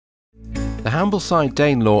The Hambleside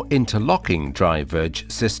Danelaw interlocking dry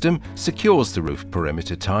verge system secures the roof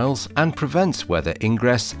perimeter tiles and prevents weather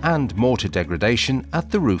ingress and mortar degradation at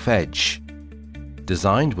the roof edge.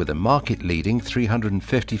 Designed with a market-leading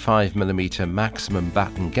 355mm maximum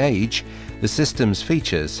batten gauge, the system's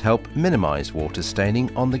features help minimise water staining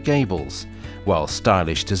on the gables, while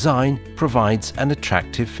stylish design provides an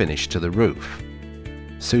attractive finish to the roof.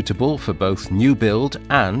 Suitable for both new build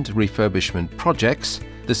and refurbishment projects,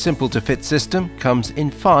 the simple-to-fit system comes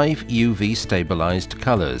in 5 UV stabilised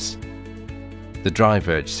colours. The dry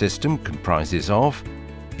verge system comprises of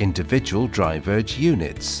individual dry verge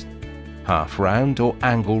units, half-round or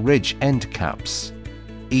angle ridge end caps,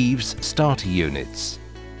 eaves starter units,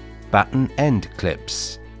 batten end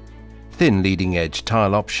clips, thin leading edge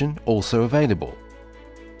tile option also available.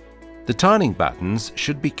 The tiling battens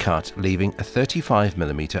should be cut leaving a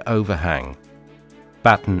 35mm overhang.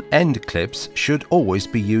 Batten end clips should always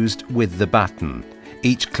be used with the batten,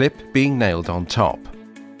 each clip being nailed on top.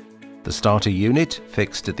 The starter unit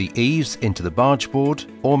fixed at the eaves into the barge board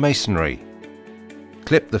or masonry.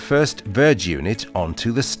 Clip the first verge unit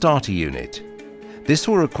onto the starter unit. This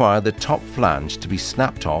will require the top flange to be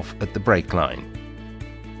snapped off at the break line.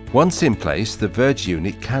 Once in place, the verge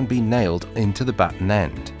unit can be nailed into the batten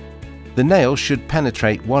end. The nail should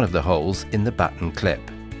penetrate one of the holes in the batten clip.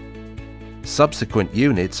 Subsequent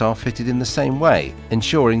units are fitted in the same way,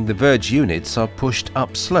 ensuring the verge units are pushed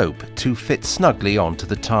up slope to fit snugly onto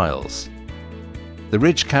the tiles. The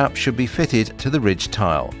ridge cap should be fitted to the ridge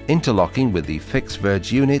tile, interlocking with the fixed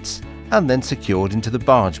verge units and then secured into the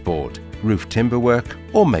barge board, roof timberwork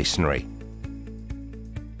or masonry.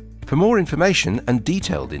 For more information and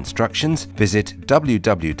detailed instructions, visit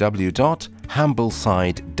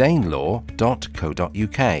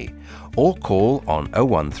www.hamblesidedanelaw.co.uk or call on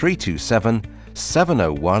 01327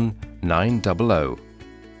 701 900.